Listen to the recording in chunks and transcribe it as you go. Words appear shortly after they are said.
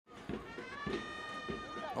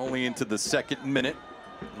Only into the second minute.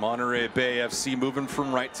 Monterey Bay FC moving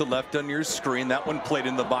from right to left on your screen. That one played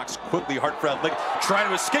in the box quickly. Hartford Athletic trying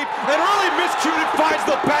to escape and early miscued. It finds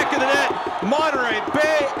the back of the net. Monterey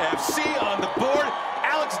Bay FC on the board.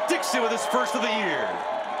 Alex Dixon with his first of the year.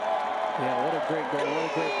 Yeah, what a great goal.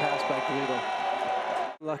 What a great pass by Gleadle.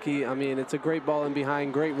 Lucky, I mean, it's a great ball in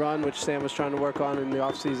behind. Great run, which Sam was trying to work on in the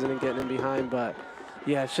offseason and getting in behind. But,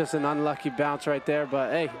 yeah, it's just an unlucky bounce right there.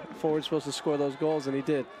 But, hey, forward's supposed to score those goals, and he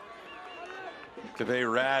did.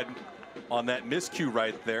 Kaveh Rad on that miscue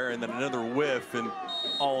right there, and then another whiff, and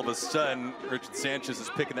all of a sudden, Richard Sanchez is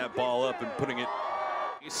picking that ball up and putting it,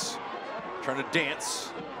 trying to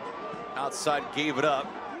dance. Outside, gave it up.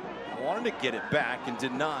 Wanted to get it back and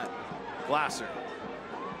did not. Glasser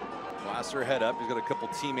head up. He's got a couple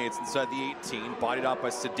teammates inside the 18. Bodied out by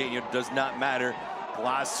Cedeno. Does not matter.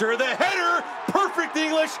 Glasser, the header. Perfect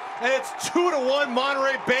English. And it's 2-1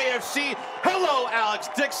 Monterey Bay FC. Hello, Alex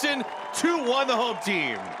Dixon. 2-1 the home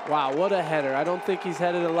team. Wow, what a header. I don't think he's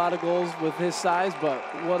headed a lot of goals with his size, but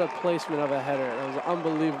what a placement of a header. It was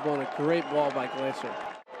unbelievable and a great ball by Glasser.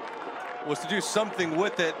 Was to do something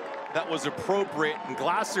with it that was appropriate. And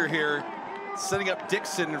Glasser here setting up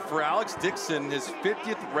Dixon for Alex Dixon, his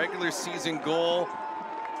 50th regular season goal,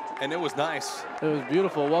 and it was nice. It was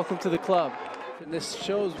beautiful. Welcome to the club. And this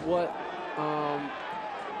shows what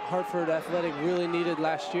Hartford Athletic really needed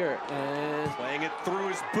last year. And playing it through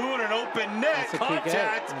his boot, an open net,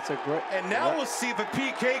 contact. That's a great. And now we'll see if a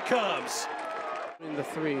PK comes. The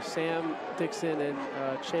three, Sam, Dixon, and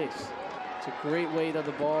Chase. It's a great weight of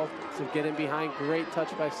the ball to get in behind. Great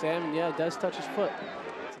touch by Sam, and yeah, it does touch his foot.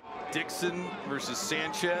 Dixon versus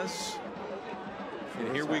Sanchez.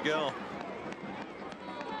 And here we go.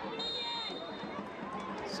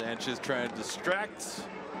 Sanchez trying to distract.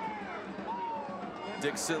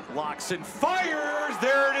 Dixon locks and fires.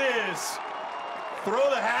 There it is. Throw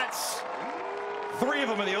the hats. 3 of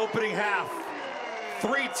them in the opening half.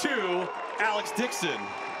 3-2, Alex Dixon.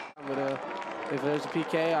 If there's a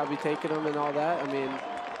PK, I'll be taking them and all that. I mean,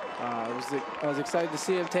 I was excited to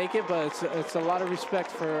see him take it, but it's a lot of respect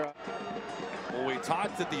for. Well, we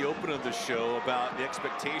talked at the open of the show about the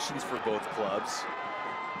expectations for both clubs.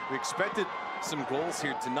 We expected some goals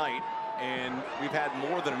here tonight, and we've had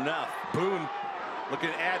more than enough. Boone looking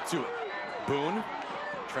to add to it. Boone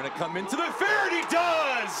trying to come into the fair, and he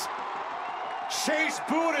does! Chase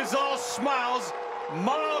Boone is all smiles,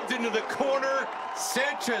 mobbed into the corner.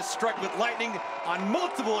 Sanchez struck with lightning on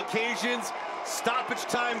multiple occasions. Stoppage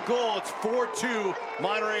time goal. It's 4-2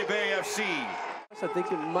 Monterey Bay FC. I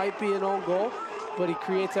think it might be an own goal, but he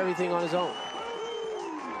creates everything on his own.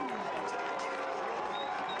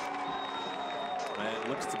 And it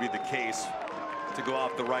looks to be the case to go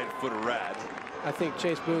off the right foot of Rad. I think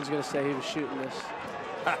Chase Boone's going to say he was shooting this.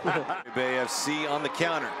 Bay FC on the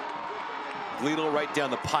counter. Gleadle right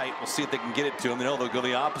down the pipe. We'll see if they can get it to him. They'll go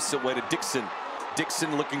the opposite way to Dixon.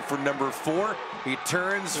 Dixon looking for number 4. He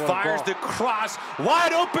turns, fires the cross,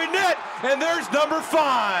 wide open net, and there's number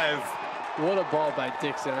 5. What a ball by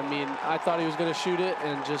Dixon. I mean, I thought he was going to shoot it,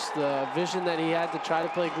 and just the vision that he had to try to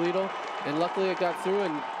play Gleadle, and luckily it got through,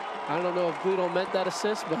 and I don't know if Gleadle meant that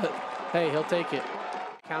assist, but hey, he'll take it.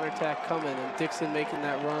 Counterattack coming, and Dixon making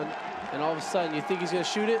that run, and all of a sudden you think he's going to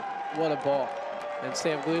shoot it? What a ball. And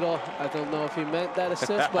Sam Gleadle, I don't know if he meant that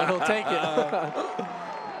assist, but he'll take it.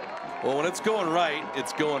 Well, when it's going right,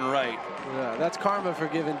 it's going right. Yeah, that's karma for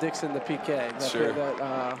giving Dixon the PK.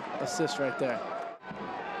 That assist right there.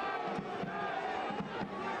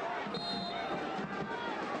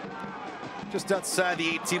 Just outside the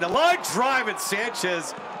 18, a line drive at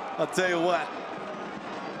Sanchez. I'll tell you what,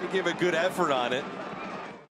 he gave a good effort on it.